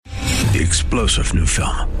The explosive new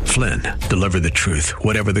film, Flynn, deliver the truth,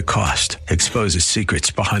 whatever the cost, exposes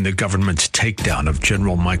secrets behind the government's takedown of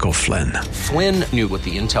General Michael Flynn. Flynn knew what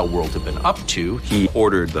the intel world had been up to. He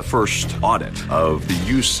ordered the first audit of the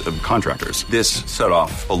use of contractors. This set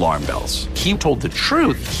off alarm bells. He told the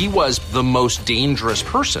truth. He was the most dangerous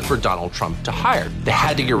person for Donald Trump to hire. They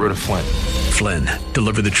had to get rid of Flynn. Flynn,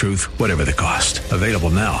 deliver the truth, whatever the cost. Available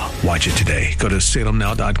now. Watch it today. Go to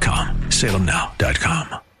salemnow.com.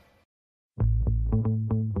 salemnow.com.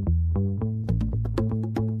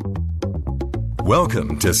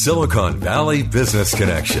 Welcome to Silicon Valley Business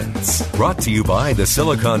Connections, brought to you by the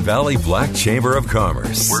Silicon Valley Black Chamber of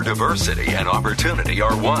Commerce, where diversity and opportunity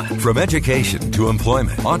are one. From education to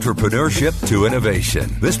employment, entrepreneurship to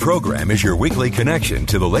innovation, this program is your weekly connection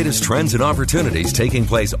to the latest trends and opportunities taking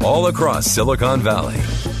place all across Silicon Valley.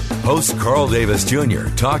 Host Carl Davis Jr.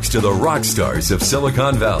 talks to the rock stars of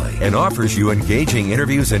Silicon Valley and offers you engaging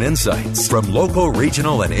interviews and insights from local,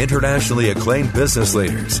 regional, and internationally acclaimed business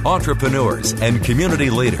leaders, entrepreneurs, and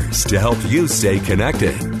community leaders to help you stay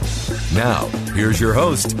connected. Now, here's your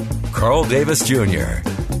host, Carl Davis Jr.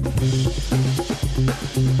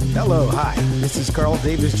 Hello, hi. This is Carl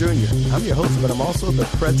Davis Jr. I'm your host, but I'm also the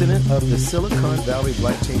president of the Silicon Valley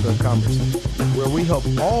Black Chamber of Commerce, where we help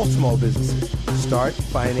all small businesses start,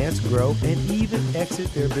 finance, grow, and even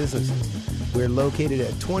exit their businesses. We're located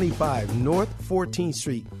at 25 North 14th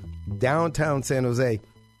Street, downtown San Jose,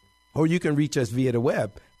 or you can reach us via the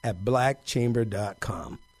web at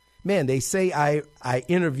blackchamber.com. Man, they say I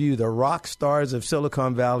interview the rock stars of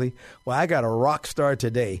Silicon Valley. Well, I got a rock star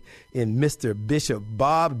today in Mr. Bishop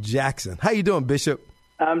Bob Jackson. How you doing, Bishop?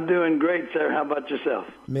 I'm doing great, sir. How about yourself?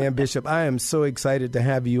 Man, Bishop, I am so excited to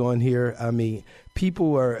have you on here. I mean,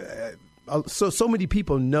 people are so many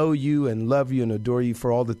people know you and love you and adore you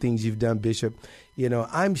for all the things you've done, Bishop. You know,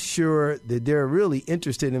 I'm sure that they're really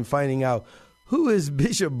interested in finding out who is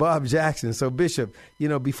Bishop Bob Jackson. So, Bishop, you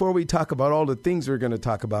know, before we talk about all the things we're going to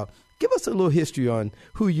talk about, give us a little history on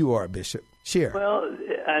who you are, Bishop. Share. Well,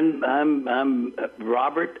 I'm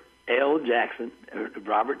Robert L. Jackson,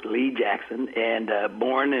 Robert Lee Jackson, and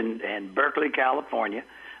born in Berkeley, California.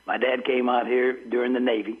 My dad came out here during the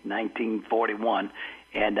Navy, 1941,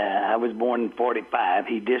 and I was born in 45.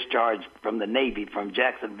 He discharged from the Navy from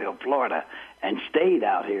Jacksonville, Florida, and stayed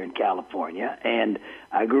out here in California. And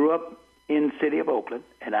I grew up in the city of Oakland,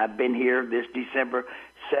 and I've been here this December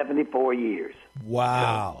 74 years.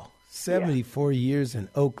 Wow. So, 74 years in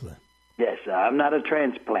Oakland. Yes, I'm not a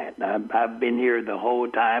transplant. I've been here the whole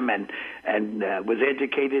time and was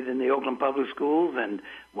educated in the Oakland Public Schools and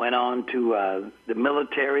went on to the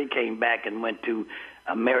military, came back and went to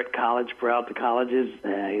Merritt College, Peralta Colleges.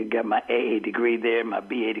 I got my AA degree there, my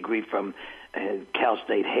BA degree from Cal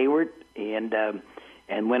State Hayward, and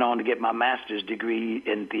went on to get my master's degree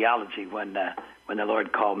in theology when the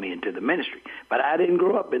Lord called me into the ministry. But I didn't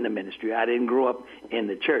grow up in the ministry. I didn't grow up in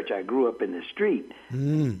the church. I grew up in the street.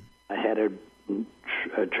 I had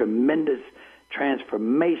a tremendous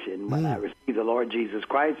transformation when I received the Lord Jesus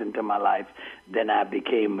Christ into my life. Then I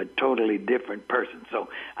became a totally different person. So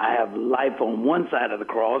I have life on one side of the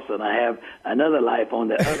cross, and I have another life on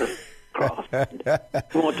the other cross.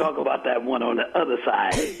 We won't talk about that one on the other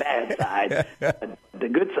side, bad side. The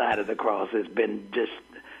good side of the cross has been just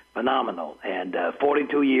phenomenal. And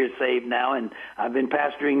 42 years saved now, and I've been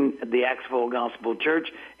pastoring the Axel Gospel Church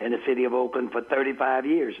in the city of Oakland for 35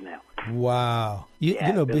 years now. Wow. You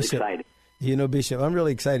know, Bishop, exciting. You know, Bishop, I'm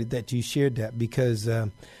really excited that you shared that because,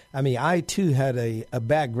 I too had a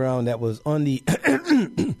background that was on the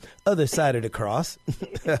other side of the cross.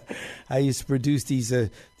 I used to produce these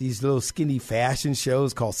little skinny fashion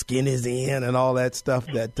shows called Skin Is In and all that stuff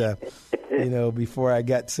that, before I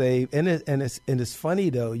got saved. And it's funny,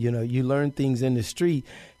 though, you know, you learn things in the street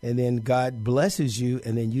and then God blesses you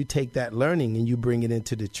and then you take that learning and you bring it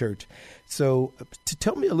into the church. So to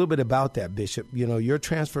tell me a little bit about that, Bishop, you know, your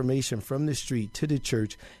transformation from the street to the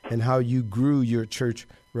church and how you grew your church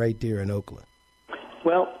right there in Oakland.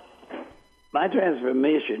 Well, my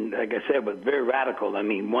transformation, like I said, was very radical. I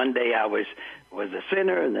mean, one day I was a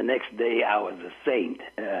sinner, and the next day I was a saint.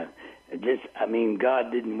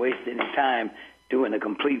 God didn't waste any time doing a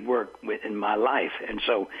complete work in my life. And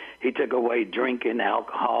so he took away drinking,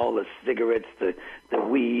 alcohol, the cigarettes, the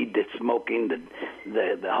weed, the smoking,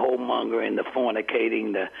 the homongering, the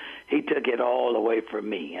fornicating. He took it all away from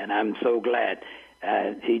me, and I'm so glad.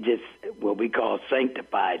 He just, what we call,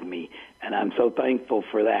 sanctified me, and I'm so thankful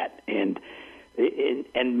for that. And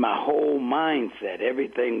my whole mindset,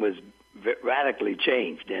 everything was radically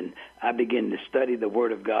changed, and I began to study the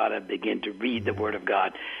Word of God. I began to read the Word of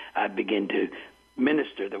God. I began to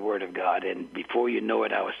minister the Word of God. And before you know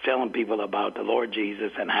it, I was telling people about the Lord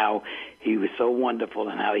Jesus and how he was so wonderful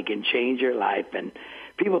and how he can change your life. And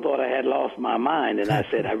people thought I had lost my mind, and I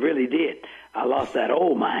said, I really did. I lost that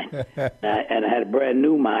old mind, and I had a brand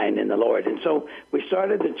new mind in the Lord. And so we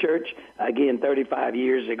started the church, again, 35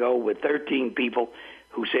 years ago with 13 people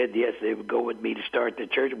who said, yes, they would go with me to start the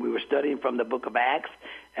church. We were studying from the book of Acts,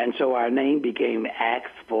 and so our name became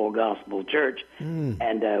Acts Full Gospel Church.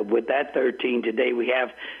 And with that 13, today we have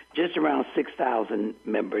just around 6,000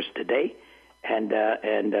 members today, and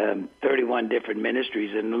 31 different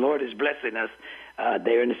ministries. And the Lord is blessing us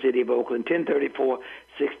there in the city of Oakland, 1034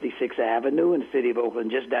 66th Avenue in the city of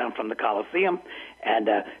Oakland, just down from the Coliseum. And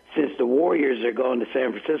since the Warriors are going to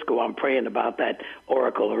San Francisco, I'm praying about that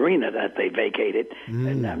Oracle Arena that they vacated.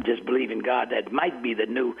 And I'm just believing God that might be the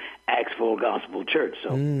new Acts Full Gospel Church. So,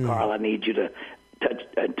 Carl, I need you to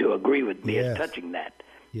to agree with me as touching that.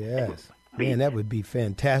 Yes. Man, that would be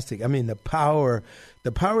fantastic. I mean, the power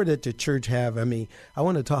that the church have. I mean, I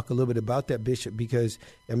want to talk a little bit about that, Bishop, because,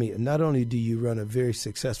 I mean, not only do you run a very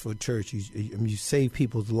successful church, you save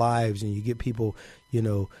people's lives and you get people,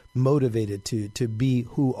 motivated to be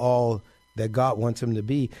who all that God wants them to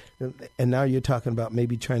be. And now you're talking about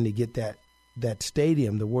maybe trying to get that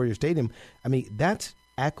stadium, the Warrior Stadium. I mean, that's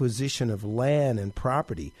acquisition of land and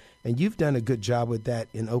property. And you've done a good job with that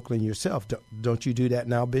in Oakland yourself. Don't you do that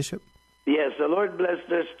now, Bishop? Yes, the Lord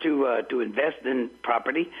blessed us to invest in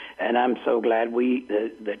property, and I'm so glad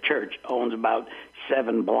the church owns about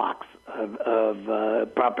 7 blocks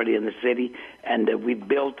of property in the city, and we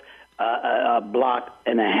built a block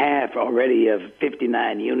and a half already of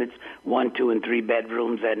 59 units, 1, 2, and 3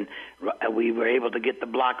 bedrooms, and we were able to get the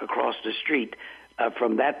block across the street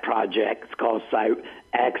from that project. It's called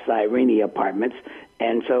Axe Irene Apartments,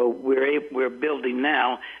 and so we're building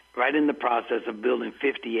now, right in the process of building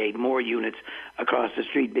 58 more units across the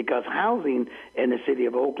street, because housing in the city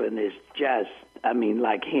of Oakland is just,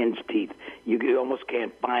 like hen's teeth. You almost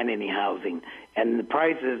can't find any housing. And the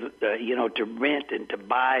prices, to rent and to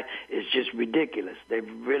buy is just ridiculous. They've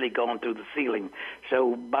really gone through the ceiling.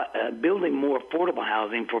 So building more affordable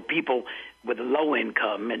housing for people with low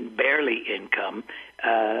income and barely income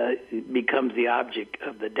becomes the object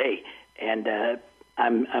of the day. And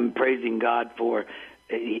I'm praising God for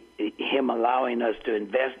him allowing us to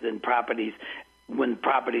invest in properties when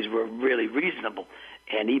properties were really reasonable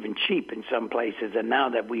and even cheap in some places. And now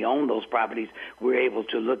that we own those properties, we're able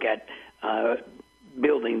to look at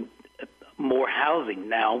building more housing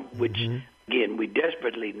now, which, again, we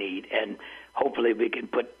desperately need. And hopefully we can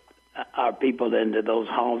put our people into those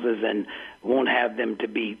houses and won't have them to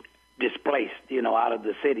be displaced, out of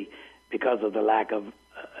the city because of the lack of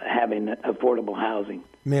having affordable housing.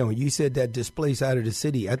 Man, when you said that displaced out of the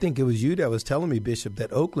city, I think it was you that was telling me, Bishop,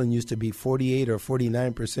 that Oakland used to be 48 or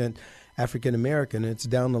 49% African American. It's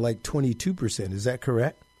down to like 22%. Is that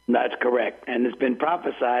correct? That's correct. And it's been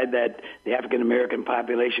prophesied that the African American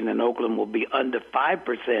population in Oakland will be under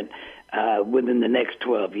 5% within the next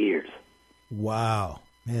 12 years. Wow.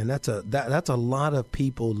 Man, that's a lot of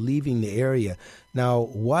people leaving the area. Now,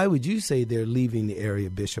 why would you say they're leaving the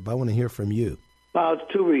area, Bishop? I want to hear from you. Well, it's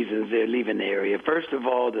 2 reasons they're leaving the area. First of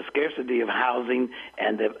all, the scarcity of housing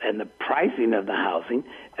and the pricing of the housing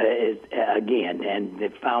is, again, and they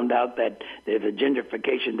found out that there's a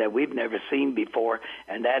gentrification that we've never seen before,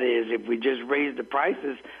 and that is if we just raise the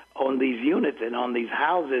prices on these units and on these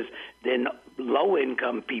houses, then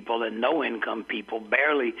low-income people and no-income people,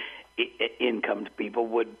 barely income people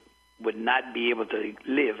would not be able to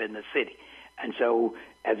live in the city. And so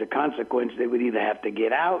as a consequence, they would either have to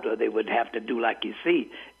get out or they would have to do like you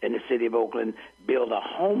see in the city of Oakland, build a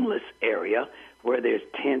homeless area where there's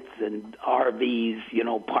tents and RVs,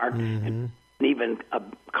 parked, and even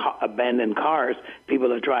abandoned cars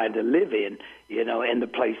people are trying to live in, in the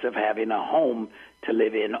place of having a home to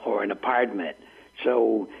live in or an apartment.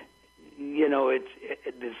 So, it's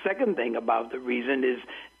the second thing about the reason is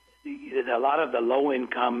a lot of the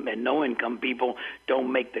low-income and no-income people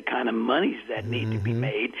don't make the kind of monies that need to be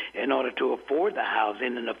made in order to afford the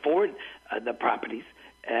housing and afford the properties,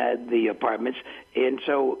 the apartments. And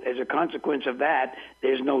so as a consequence of that,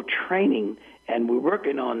 there's no training. And we're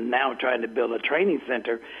working on now trying to build a training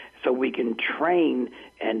center so we can train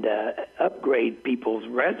and upgrade people's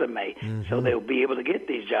resume so they'll be able to get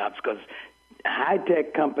these jobs, because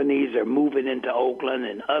high-tech companies are moving into Oakland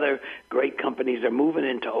and other great companies are moving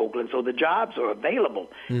into Oakland, so the jobs are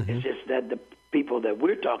available. It's just that the people that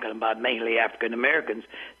we're talking about, mainly African Americans,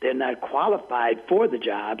 they're not qualified for the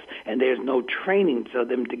jobs, and there's no training for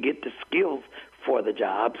them to get the skills for the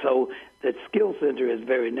job. So the skill center is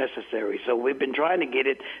very necessary. So we've been trying to get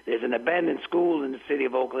it. There's an abandoned school in the city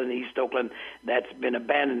of Oakland, East Oakland, that's been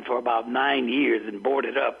abandoned for about 9 years and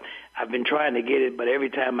boarded up. I've been trying to get it, but every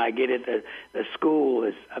time I get it, the school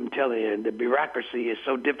is, I'm telling you, the bureaucracy is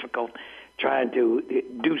so difficult trying to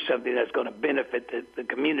do something that's going to benefit the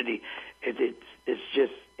community. It's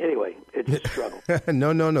just, anyway, it's a struggle.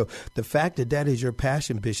 No. The fact that is your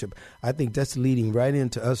passion, Bishop, I think that's leading right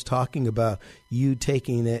into us talking about you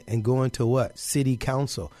taking it and going to what? City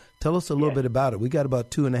Council. Tell us a little bit about it. We got about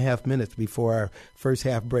 2.5 minutes before our first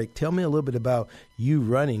half break. Tell me a little bit about you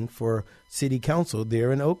running for City Council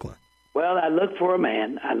there in Oakland. Well, I looked for a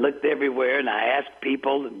man. I looked everywhere, and I asked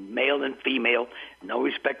people, male and female, no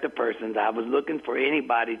respect of persons. I was looking for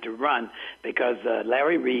anybody to run because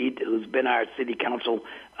Larry Reed, who's been our city council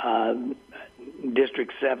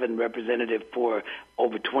District 7 representative for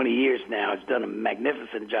over 20 years now, has done a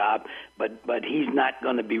magnificent job, but he's not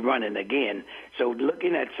going to be running again. So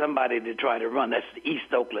looking at somebody to try to run, that's the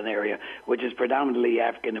East Oakland area, which is predominantly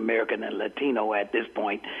African-American and Latino at this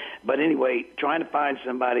point. But anyway, trying to find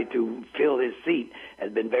somebody to fill his seat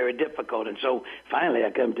has been very difficult. And so finally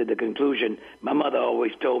I come to the conclusion, my mother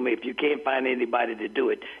always told me, if you can't find anybody to do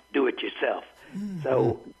it yourself. Mm-hmm.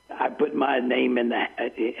 So I put my name in the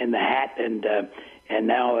hat, and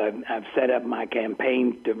now I've set up my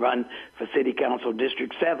campaign to run for City Council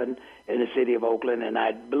District 7 in the city of Oakland, and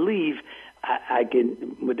I believe I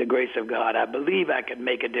can, with the grace of God, I believe I can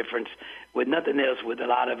make a difference with nothing else, with a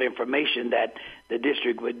lot of information that the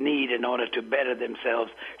district would need in order to better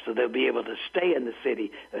themselves so they'll be able to stay in the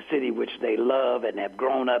city, a city which they love and have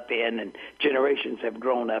grown up in and generations have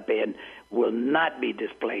grown up in, will not be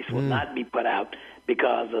displaced, will not be put out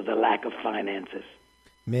because of the lack of finances.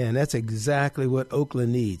 Man, that's exactly what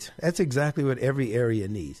Oakland needs. That's exactly what every area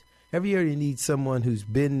needs. Every area needs someone who's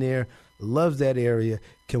been there, loves that area,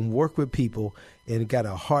 can work with people, and got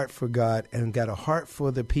a heart for God and got a heart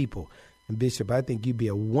for the people. And Bishop, I think you'd be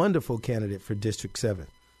a wonderful candidate for District 7.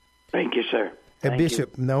 Thank you, sir. Hey,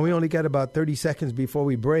 Bishop, now we only got about 30 seconds before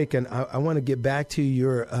we break, and I want to get back to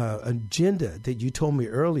your agenda that you told me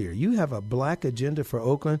earlier. You have a black agenda for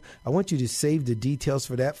Oakland. I want you to save the details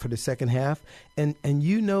for that for the second half. And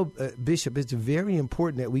you know, Bishop, it's very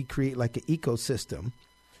important that we create like an ecosystem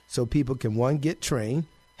so people can, one, get trained,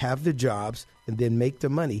 have the jobs, and then make the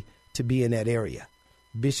money to be in that area.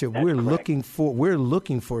 Bishop, we're looking forward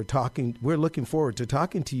to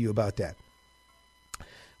talking to you about that.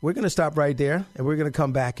 We're going to stop right there, and we're going to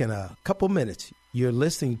come back in a couple minutes. You're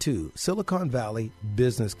listening to Silicon Valley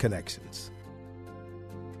Business Connections.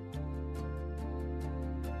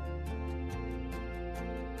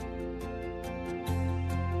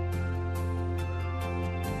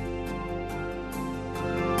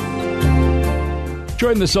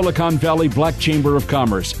 Join the Silicon Valley Black Chamber of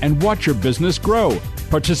Commerce and watch your business grow.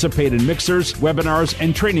 Participate in mixers, webinars,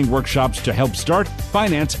 and training workshops to help start,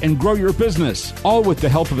 finance, and grow your business, all with the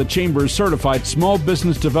help of the Chamber's certified Small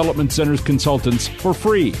Business Development Center's consultants for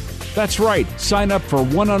free. That's right. Sign up for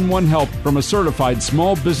one-on-one help from a certified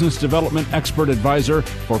small business development expert advisor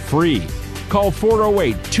for free. Call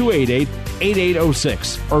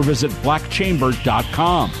 408-288-8806 or visit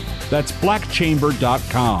blackchamber.com. That's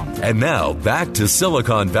blackchamber.com. And now back to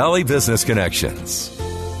Silicon Valley Business Connections.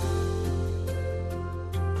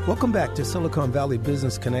 Welcome back to Silicon Valley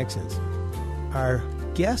Business Connections. Our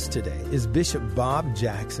guest today is Bishop Bob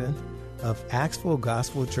Jackson of Axville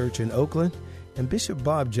Gospel Church in Oakland. And Bishop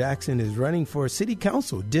Bob Jackson is running for City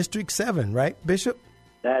Council, District 7, right, Bishop?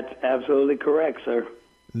 That's absolutely correct, sir.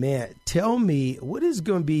 Man, tell me, what is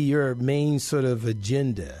going to be your main sort of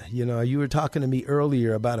agenda? You know, you were talking to me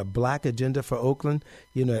earlier about a black agenda for Oakland.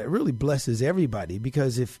 You know, it really blesses everybody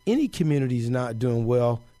because if any community is not doing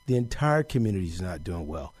well, the entire community is not doing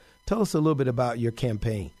well. Tell us a little bit about your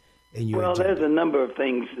campaign and your agenda. There's a number of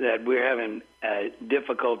things that we're having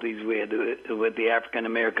difficulties with the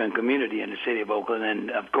African-American community in the city of Oakland.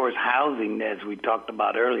 And, of course, housing, as we talked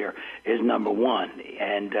about earlier, is number one.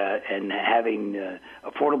 And having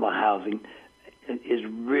affordable housing is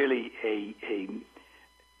really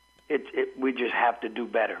we just have to do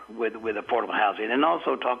better with affordable housing. And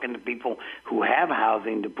also talking to people who have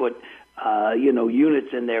housing to put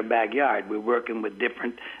units in their backyard. We're working with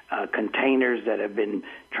different containers that have been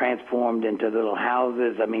transformed into little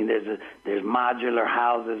houses. I mean, there's modular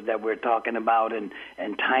houses that we're talking about and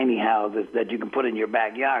tiny houses that you can put in your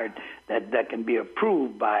backyard that can be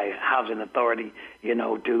approved by housing authority,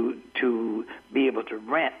 to be able to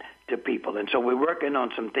rent to people. And so we're working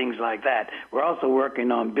on some things like that. We're also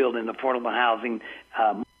working on building affordable housing.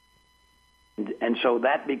 And so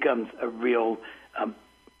that becomes a real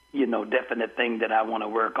definite thing that I want to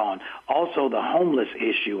work on. Also, the homeless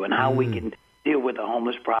issue and how we can deal with the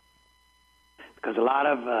homeless problem. Because a lot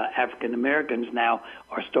of African Americans now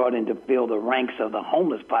are starting to fill the ranks of the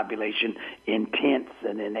homeless population in tents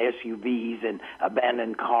and in SUVs and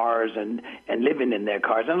abandoned cars and living in their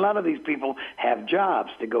cars. And a lot of these people have jobs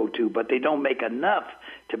to go to, but they don't make enough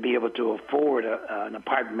to be able to afford an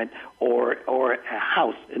apartment or a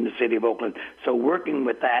house in the city of Oakland. So working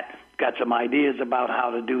with that, got some ideas about how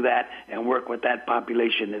to do that and work with that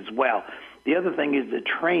population as well. The other thing is the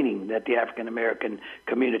training that the African-American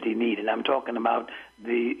community need, and I'm talking about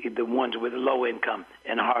the ones with low income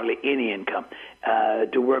and hardly any income,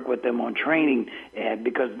 to work with them on training, and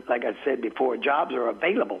because, like I said before, jobs are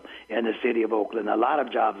available in the city of Oakland. A lot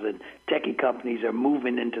of jobs, and techie companies are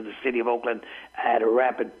moving into the city of Oakland at a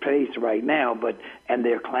rapid pace right now, and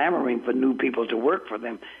they're clamoring for new people to work for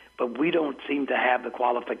them. But we don't seem to have the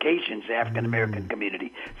qualifications, the African-American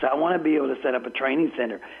community. So I want to be able to set up a training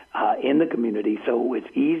center in the community so it's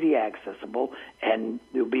easy accessible, and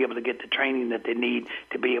they'll be able to get the training that they need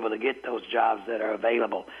to be able to get those jobs that are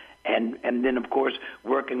available. And then, of course,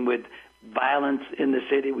 working with violence in the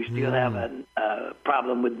city. We still have a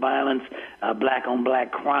problem with violence,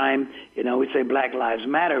 black-on-black crime. We say Black Lives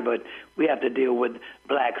Matter, but we have to deal with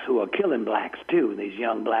blacks who are killing blacks, too, these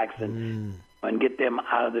young blacks, and get them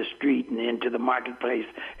out of the street and into the marketplace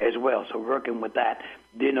as well. So working with that,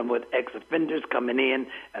 dealing with ex-offenders coming in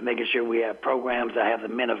and making sure we have programs. I have the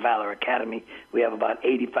Men of Valor Academy. We have about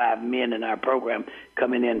 85 men in our program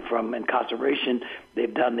coming in from incarceration.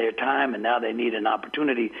 They've done their time, and now they need an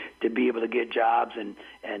opportunity to be able to get jobs and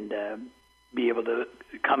be able to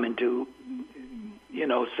come into,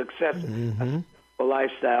 success, a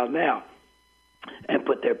lifestyle now, and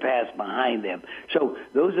put their past behind them. So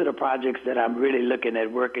those are the projects that I'm really looking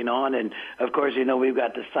at working on. And, of course, we've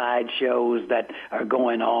got the side shows that are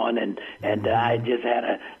going on. And I just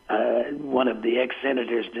had one of the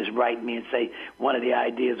ex-senators just write me and say one of the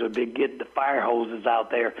ideas would be get the fire hoses out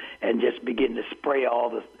there and just begin to spray all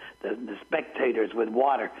the spectators with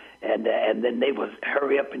water, and then they would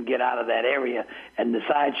hurry up and get out of that area, and the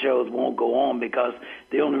side shows won't go on because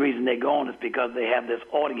the only reason they go on is because they have this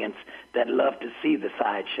audience that love to see the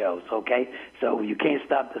side shows, okay? So you can't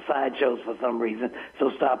stop the side shows for some reason,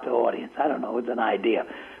 so stop the audience. I don't know, it's an idea.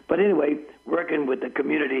 But anyway, working with the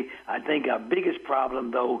community, I think our biggest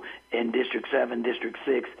problem, though, in District 7, District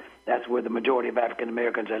 6, that's where the majority of African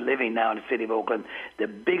Americans are living now in the city of Oakland. The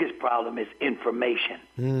biggest problem is information.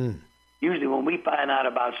 Usually when we find out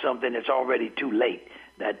about something, it's already too late.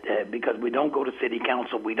 That because we don't go to city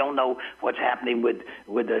council, we don't know what's happening with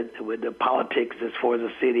the politics as far as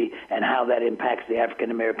the city and how that impacts the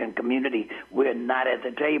African American community. We're not at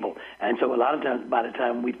the table, and so a lot of times, by the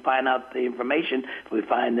time we find out the information, we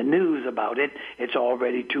find the news about it, it's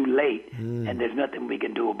already too late, and there's nothing we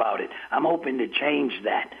can do about it. I'm hoping to change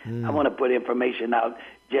that. I want to put information out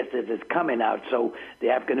just as it's coming out, so the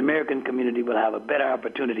African-American community will have a better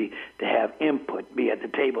opportunity to have input, be at the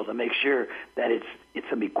table to make sure that it's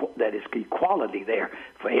equality there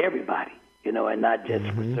for everybody, and not just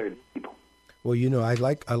for certain people. Well, I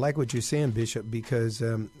like what you're saying, Bishop, because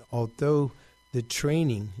although the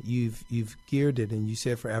training you've geared it, and you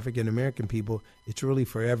said for African-American people, it's really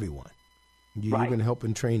for everyone. You're going to help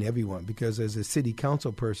and train everyone, because as a city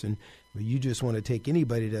council person, you just want to take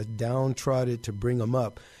anybody that's downtrodden to bring them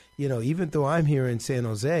up. Even though I'm here in San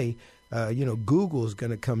Jose, Google's going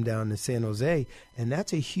to come down to San Jose, and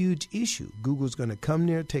that's a huge issue. Google's going to come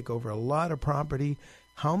there, take over a lot of property.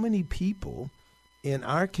 How many people in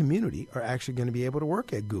our community are actually going to be able to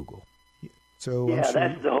work at Google? So that's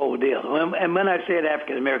the whole deal. And when I said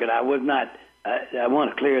African American, I was not. I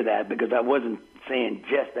want to clear that, because I wasn't saying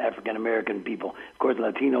just African-American people. Of course,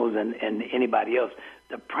 Latinos and anybody else.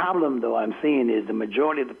 The problem, though, I'm seeing is the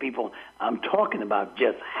majority of the people I'm talking about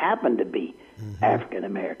just happen to be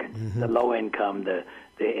African-American, the low-income, the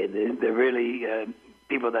really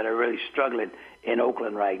people that are really struggling in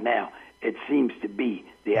Oakland right now. It seems to be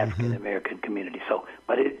the African-American community. So,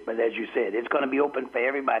 but as you said, it's going to be open for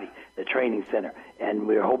everybody, the training center, and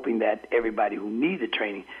we're hoping that everybody who needs the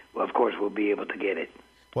training, of course, will be able to get it.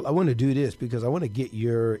 Well, I want to do this because I want to get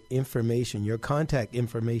your information, your contact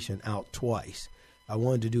information out twice. I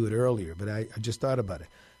wanted to do it earlier, but I just thought about it.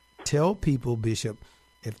 Tell people, Bishop,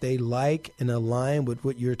 if they like and align with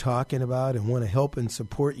what you're talking about and want to help and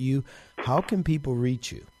support you, how can people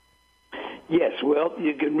reach you? Yes, well,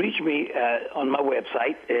 you can reach me on my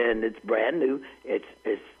website, and it's brand new. It's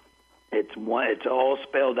all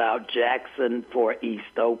spelled out,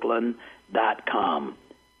 JacksonForEastOakland.com.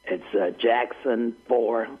 It's Jackson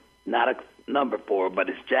for, not number 4, but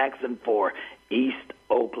it's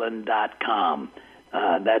Jackson4EastOakland.com.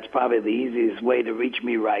 That's probably the easiest way to reach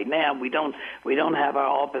me right now. We don't have our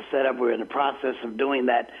office set up. We're in the process of doing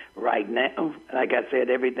that right now. Like I said,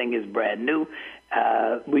 everything is brand new.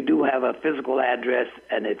 We do have a physical address,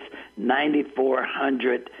 and it's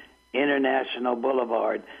 9400 International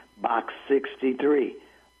Boulevard, Box 63,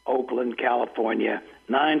 Oakland, California,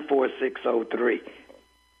 94603.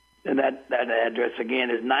 And that address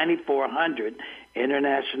again is 9400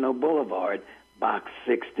 International Boulevard, Box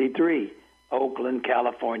 63, Oakland,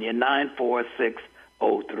 California,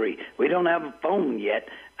 94603. We don't have a phone yet,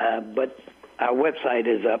 but our website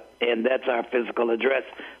is up, and that's our physical address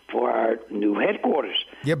for our new headquarters.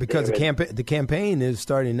 Yeah, because the campaign is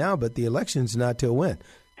starting now, but the election's not till when?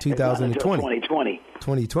 2020.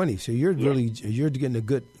 2020. So you're getting a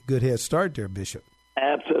good head start there, Bishop.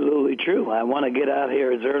 Absolutely true. I want to get out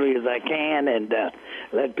here as early as I can and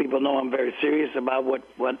let people know I'm very serious about what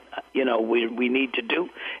we need to do.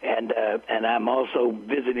 And I'm also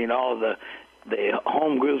visiting all of the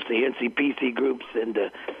home groups, the NCPC groups, and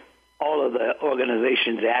all of the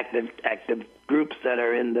organizations, active groups that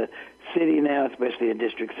are in the city now, especially in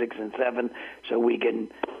District 6 and 7, so we can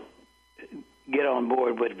get on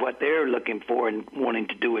board with what they're looking for and wanting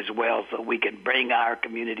to do as well, so we can bring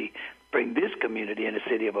this community in the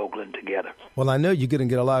city of Oakland together. Well, I know you're going to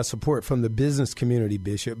get a lot of support from the business community,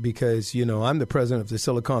 Bishop, because, I'm the president of the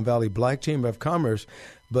Silicon Valley Black Chamber of Commerce.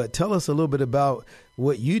 But tell us a little bit about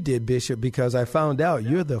what you did, Bishop, because I found out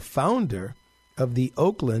you're the founder of the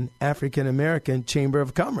Oakland African American Chamber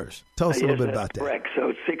of Commerce. Tell us a little bit about that. Correct.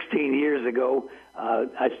 So 16 years ago,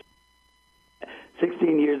 I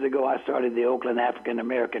started the Oakland African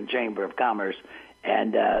American Chamber of Commerce.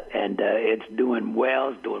 And it's doing well.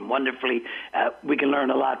 It's doing wonderfully. We can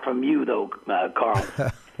learn a lot from you, though, Carl.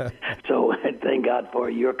 So thank God for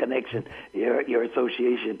your connection, your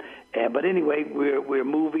association. But anyway, we're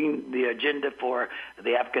moving the agenda for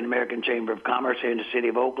the African American Chamber of Commerce here in the city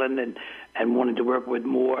of Oakland, and wanted to work with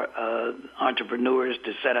more entrepreneurs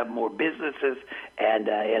to set up more businesses and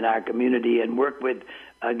in our community, and work with,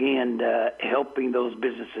 again, helping those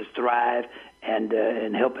businesses thrive and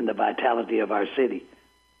helping the vitality of our city.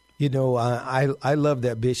 I love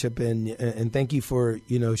that, Bishop, and thank you for,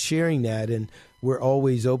 sharing that. And we're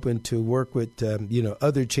always open to work with,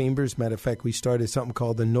 other chambers. Matter of fact, we started something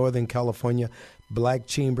called the Northern California Black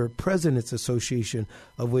Chamber Presidents Association,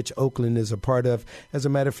 of which Oakland is a part of. As a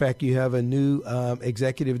matter of fact, you have a new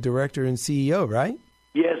executive director and CEO, right?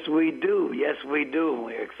 Yes, we do.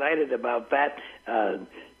 We're excited about that.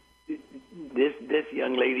 This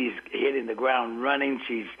young lady's hitting the ground running.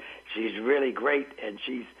 She's really great, and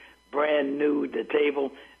she's brand new to the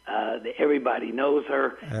table. Everybody knows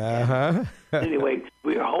her. Uh-huh. Anyway,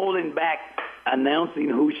 we're holding back announcing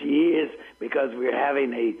who she is because we're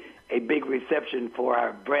having a big reception for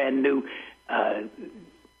our brand new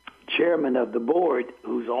chairman of the board,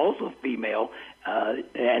 who's also female,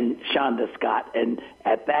 and Shonda Scott. And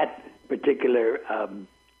at that particular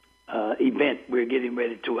event, we're getting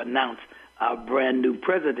ready to announce our brand new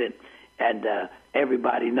president, and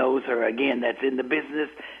everybody knows her. Again, that's in the business,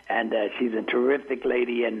 and she's a terrific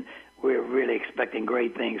lady, and we're really expecting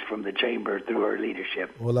great things from the chamber through her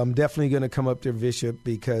leadership. Well, I'm definitely going to come up there, Bishop,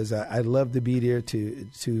 because I'd love to be there to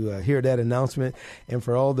hear that announcement. And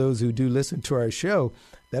for all those who do listen to our show,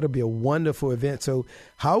 that'll be a wonderful event. So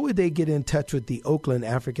how would they get in touch with the Oakland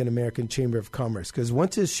African American Chamber of Commerce? Because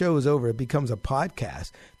once this show is over, it becomes a podcast.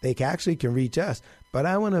 They actually can reach us. But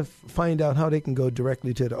I want to find out how they can go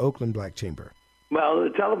directly to the Oakland Black Chamber. Well, the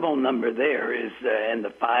telephone number there is in the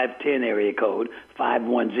 510 area code,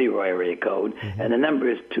 510 area code, and the number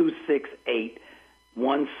is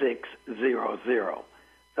 268-1600.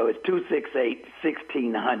 So it's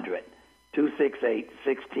 268-1600.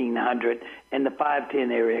 268-1600. In the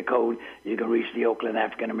 510 area code, you can reach the Oakland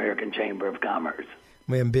African American Chamber of Commerce.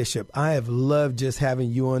 Man, Bishop, I have loved just having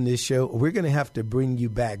you on this show. We're going to have to bring you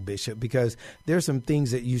back, Bishop, because there's some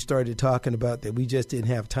things that you started talking about that we just didn't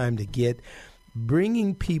have time to get.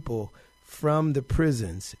 Bringing people from the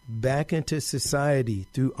prisons back into society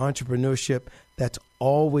through entrepreneurship, that's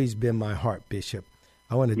always been my heart, Bishop.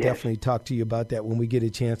 I want to definitely talk to you about that when we get a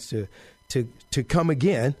chance to come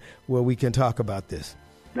again where we can talk about this.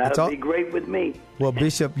 That'll be great with me. Well,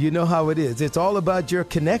 Bishop, you know how it is. It's all about your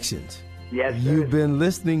connections. Yes, sir. You've been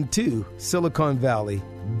listening to Silicon Valley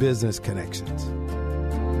Business Connections.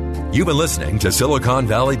 You've been listening to Silicon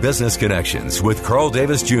Valley Business Connections with Carl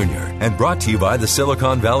Davis Jr. and brought to you by the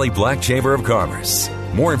Silicon Valley Black Chamber of Commerce.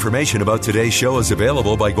 More information about today's show is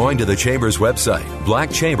available by going to the Chamber's website,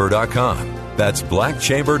 blackchamber.com. That's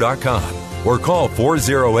blackchamber.com. or call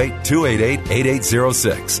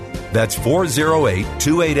 408-288-8806. That's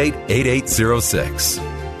 408-288-8806.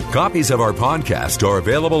 Copies of our podcast are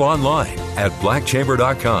available online at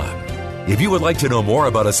blackchamber.com. If you would like to know more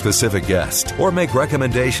about a specific guest or make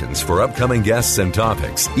recommendations for upcoming guests and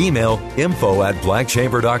topics, email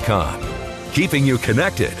info@blackchamber.com. Keeping you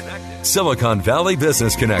connected. Silicon Valley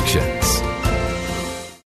Business Connections.